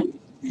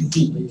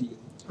 13.1D.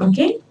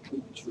 Okay,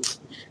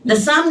 the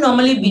sum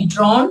normally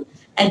withdrawn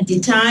at the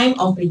time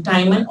of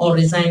retirement or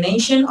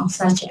resignation of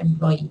such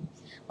employee.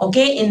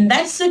 Okay, in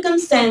that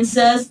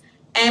circumstances,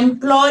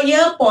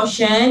 employer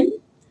portion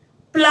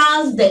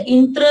plus the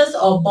interest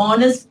or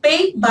bonus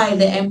paid by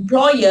the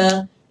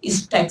employer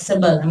is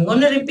taxable. I'm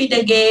going to repeat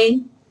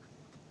again.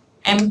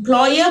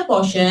 Employer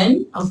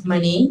portion of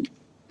money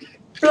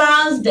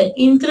plus the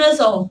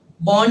interest or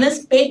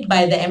bonus paid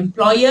by the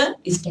employer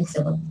is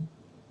taxable.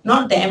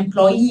 Not the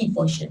employee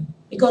portion,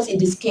 because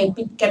it is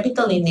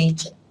capital in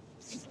nature.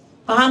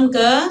 Faham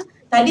ke?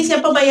 Tadi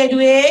siapa bayar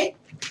duit?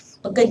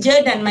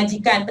 Pekerja dan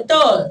majikan,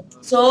 betul?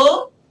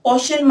 So,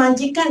 portion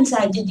majikan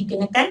sahaja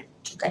dikenakan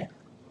cukai.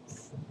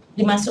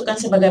 Dimasukkan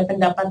sebagai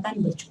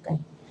pendapatan bercukai.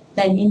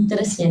 Dan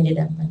interest yang dia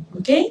dapat.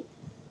 Okay?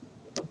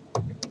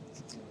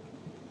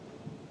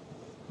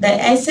 The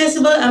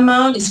accessible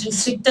amount is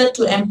restricted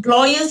to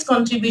employer's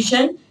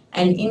contribution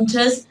and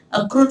interest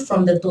accrued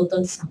from the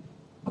total sum.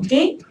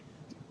 Okay?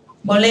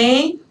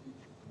 Boleh?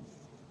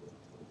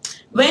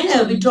 When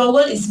a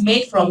withdrawal is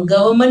made from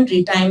government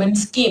retirement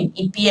scheme,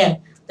 EPF,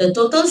 the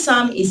total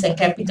sum is a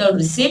capital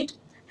receipt,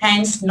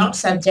 hence not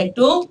subject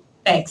to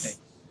tax.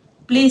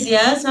 Please,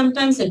 yeah,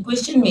 sometimes the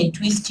question may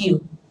twist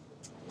you.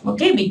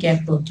 Okay, be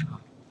careful.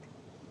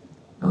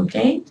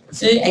 Okay,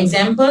 so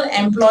example,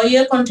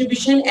 employer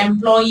contribution,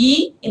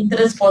 employee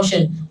interest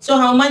portion. So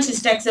how much is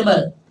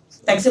taxable?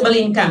 Taxable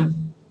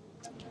income?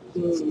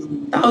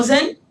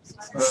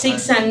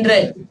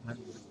 1,600.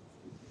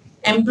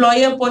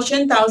 Employer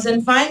portion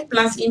 1,005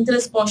 plus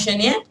interest portion,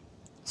 yeah?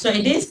 So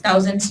it is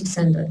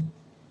 1,600.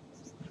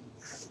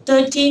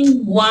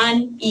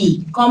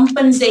 13.1E,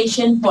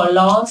 compensation for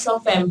loss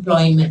of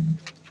employment.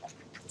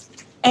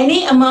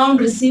 Any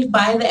amount received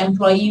by the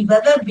employee,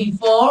 whether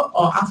before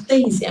or after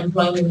his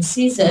employment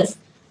ceases,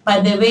 by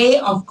the way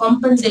of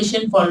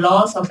compensation for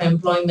loss of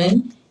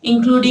employment,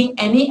 including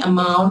any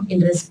amount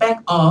in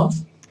respect of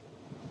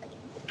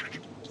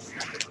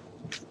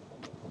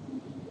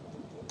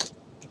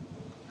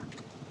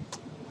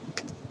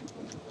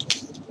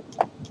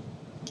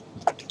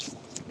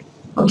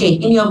okay,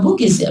 in your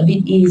book is a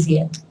bit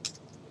easier.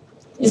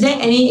 Is there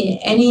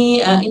any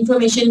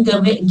information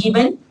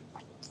given?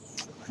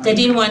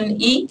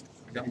 13.1E?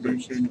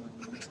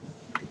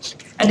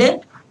 Ada?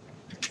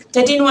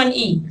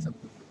 13.1E?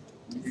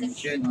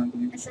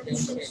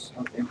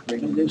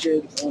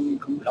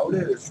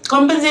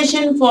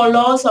 Compensation for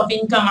loss of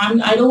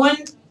income. I don't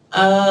want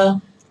the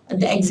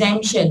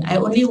exemption. I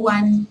only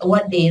want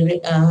what they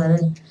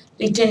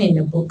written in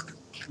the book.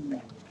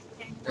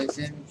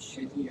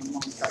 Exemption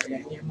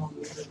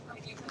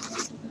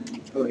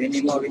for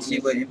any more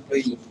receivable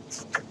employee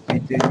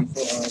either before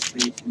or after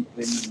his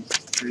employment.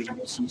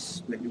 voluntary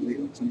cease by the way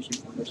of Commission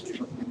for Loss of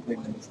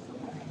Employment.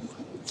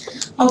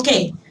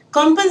 Okay.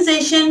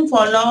 Compensation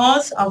for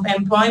loss of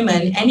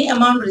employment, any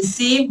amount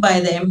received by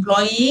the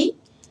employee,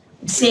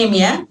 same,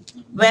 yeah,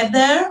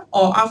 whether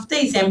or after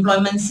his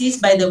employment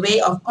ceased by the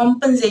way of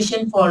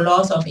compensation for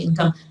loss of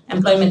income,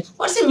 employment.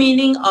 What's the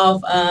meaning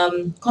of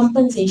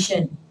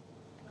compensation?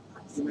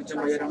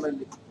 Macam bayaran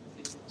balik.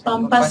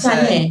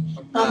 Pampasan,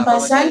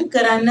 pampasan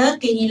kerana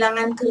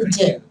kehilangan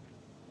kerja.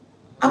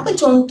 Apa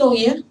contoh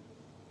ya?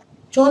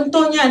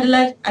 Contohnya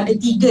adalah ada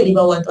 3 di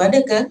bawah tu.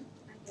 Ada ke?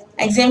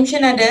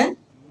 Exemption ada?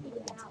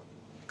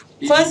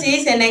 First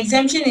is an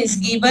exemption is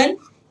given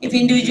if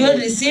individual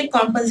receive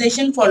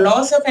compensation for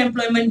loss of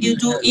employment due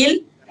to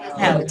ill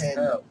health.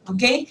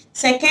 Okay.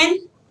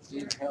 Second,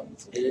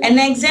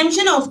 an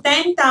exemption of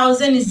 10,000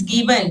 is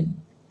given.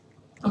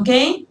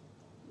 Okay.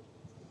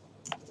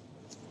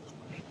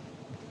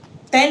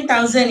 10,000,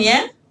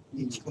 yeah,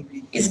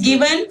 is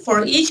given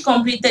for each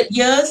completed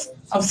years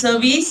of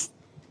service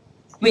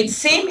with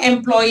same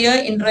employer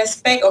in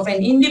respect of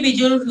an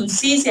individual who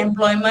ceased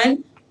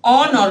employment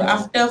on or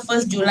after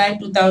 1st July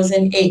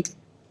 2008.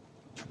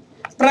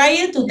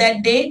 Prior to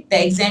that date,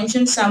 the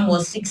exemption sum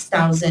was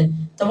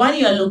 6,000. The one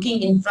you are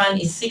looking in front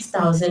is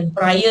 6,000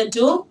 prior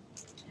to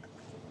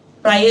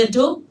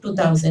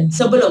 2000.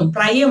 Sebelum,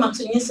 prior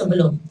maksudnya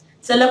sebelum.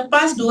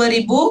 Selepas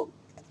 2008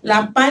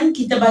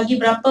 kita bagi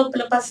berapa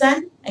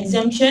pelepasan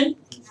exemption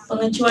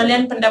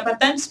pengecualian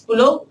pendapatan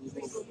 10,000.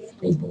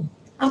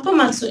 Apa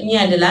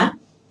maksudnya adalah,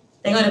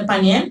 tengok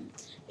depan ya.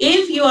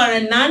 If you are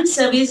a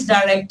non-service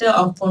director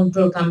of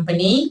control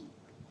company,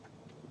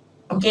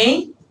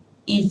 okay,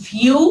 if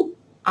you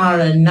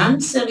are a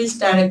non-service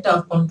director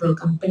of control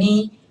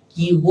company,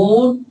 you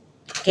won't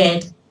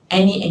get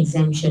any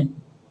exemption.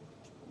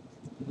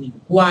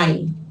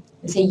 Why?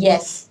 You say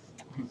yes,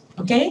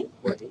 okay,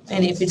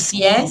 and if it's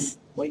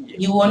yes,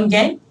 you won't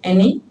get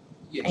any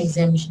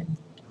exemption.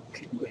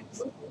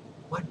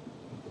 What?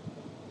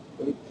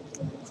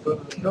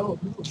 No.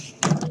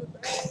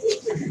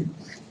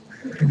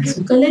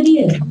 Sukalah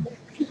dia.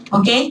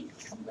 Okay.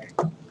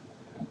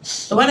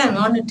 So what I'm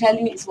going to tell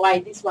you is why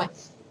this one.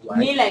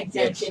 Nil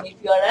exemption if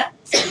you are a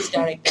service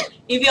director.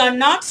 If you are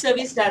not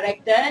service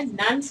director,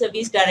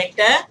 non-service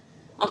director,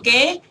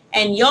 okay,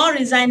 and your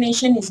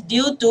resignation is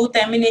due to,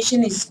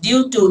 termination is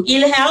due to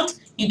ill health,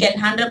 you get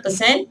 100%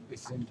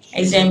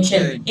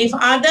 exemption. If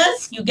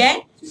others, you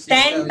get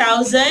 10,000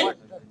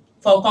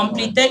 for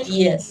completed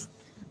years.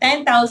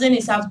 10,000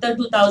 is after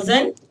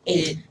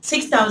 2008.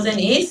 6,000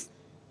 is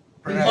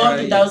before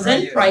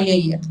 2000 prior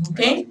year.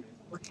 Okay.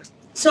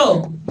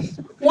 So,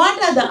 what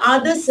are the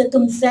other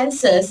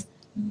circumstances?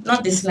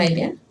 Not this slide,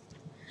 yeah.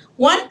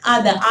 What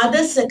are the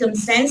other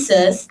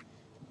circumstances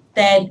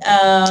that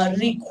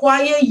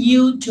require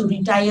you to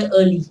retire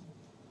early?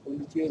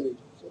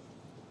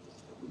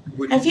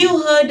 Have you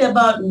heard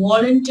about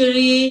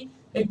voluntary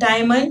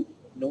retirement?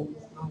 No.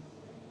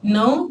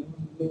 No?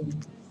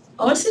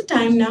 What's the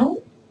time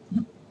now?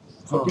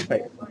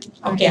 45.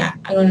 Okay,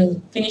 I'm going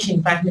to finish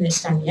in 5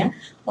 minutes time, yeah?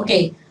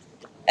 Okay.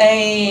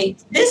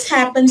 This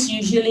happens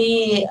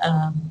usually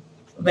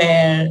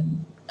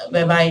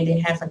whereby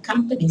they have a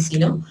companies, you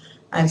know.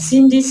 I've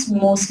seen this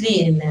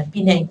mostly in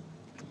Penang.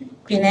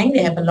 Penang,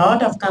 they have a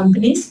lot of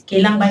companies.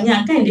 Kilang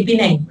banyak kan di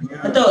Penang?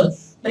 Betul?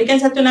 Berikan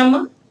satu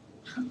nama.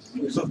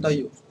 Yusof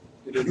Tayo.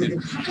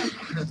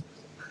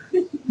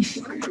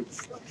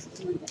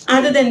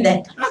 Other than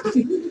that,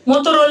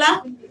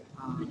 Motorola?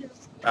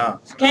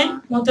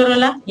 Can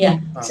Motorola? Yeah,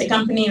 it's a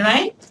company,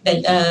 right?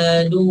 That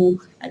do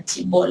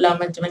chipboard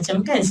lah,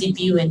 macam-macam kan,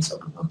 CPU and so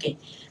on. Okay.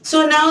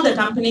 So now the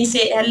company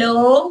say,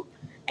 hello,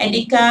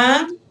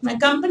 Edika, my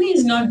company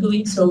is not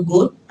doing so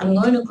good. I'm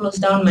going to close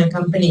down my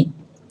company.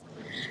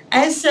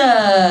 As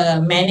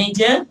a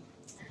manager,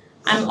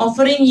 I'm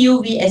offering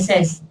you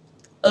VSS,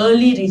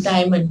 early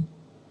retirement.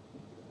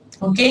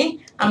 Okay,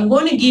 I'm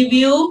going to give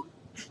you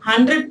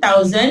 100,000.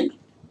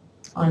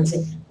 Or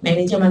say,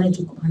 manager mana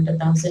cukup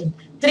 100,000.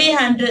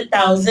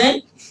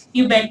 300,000.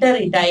 You better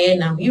retire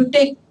now. You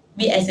take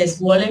VSS,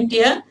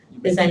 volunteer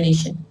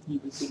resignation.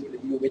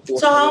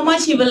 So how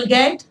much he will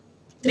get?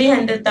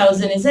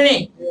 300,000, isn't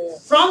it?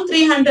 From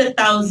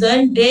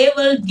 300,000, they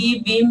will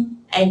give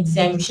him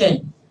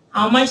exemption.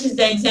 How much is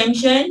the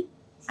exemption?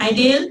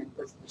 Ideal?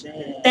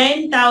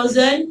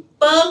 10,000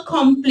 per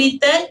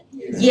completed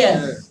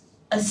year.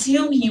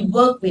 Assume he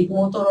worked with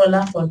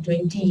Motorola for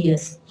 20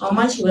 years. How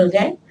much he will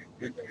get?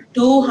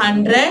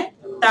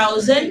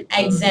 200,000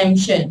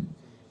 exemption.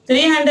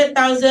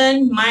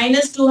 300,000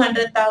 minus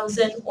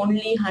 200,000,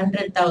 only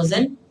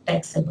 100,000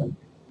 taxable.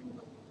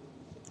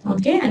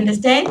 Okay,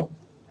 understand?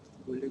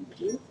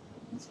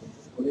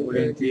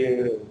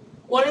 Volunteer.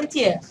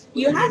 Volunteer.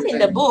 You have in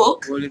the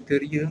book.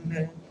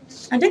 Voluntarian.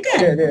 Ada kan?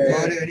 There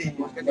are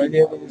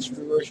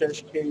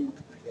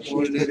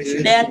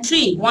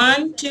 3.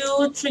 1,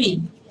 2,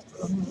 3.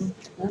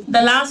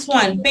 The last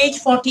one, page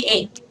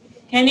 48.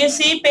 Can you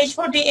see page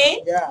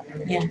 48? Yeah.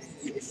 Yeah.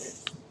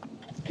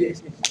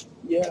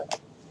 Yeah.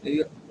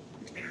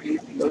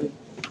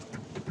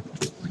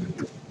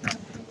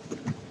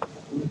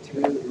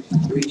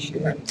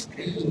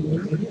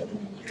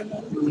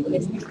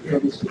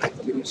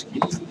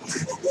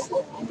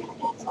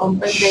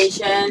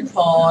 Compensation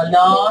for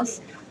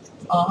loss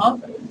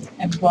of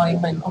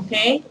employment.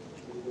 Okay.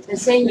 The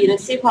same, you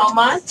receive how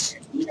much?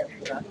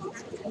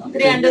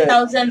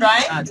 300,000,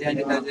 right?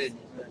 300,000.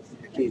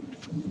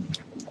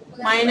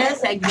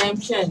 Minus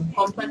exemption,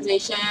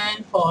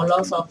 compensation for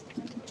loss of.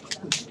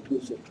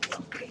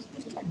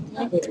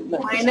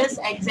 Minus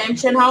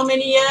exemption, how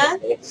many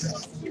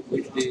years?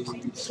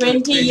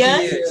 20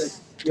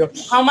 years.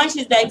 How much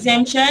is the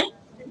exemption?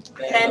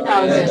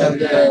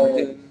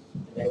 10,000.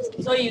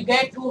 So you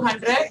get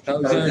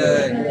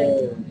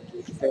 200,000.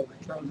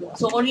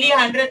 So only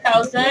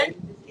 100,000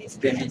 is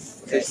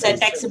the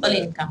taxable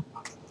income.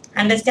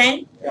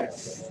 Understand?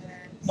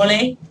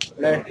 Boleh?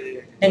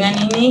 Dengan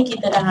ini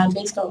kita dah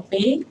habis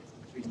topik.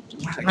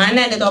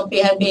 Mana ada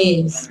topik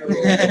habis?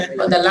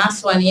 For the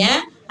last one,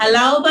 yeah?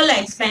 Allowable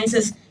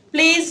expenses.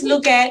 Please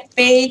look at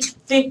page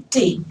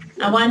 50.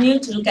 I want you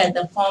to look at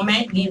the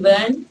format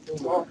given.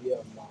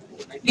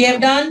 We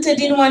have done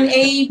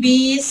 13.1a,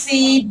 B,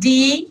 C,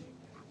 D,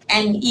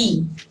 and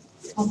E.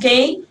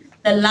 Okay?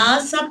 The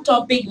last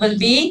subtopic will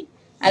be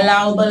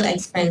allowable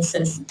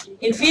expenses.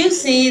 If you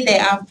see,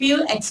 there are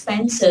few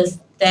expenses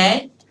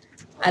that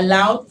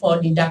allowed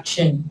for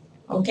deduction.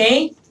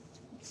 Okay?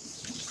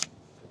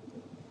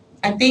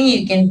 I think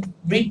you can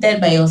read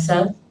that by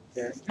yourself,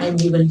 and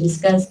we will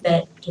discuss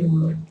that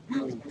tomorrow.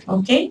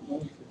 Okay?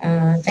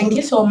 Thank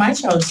you so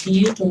much. I'll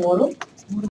see you tomorrow.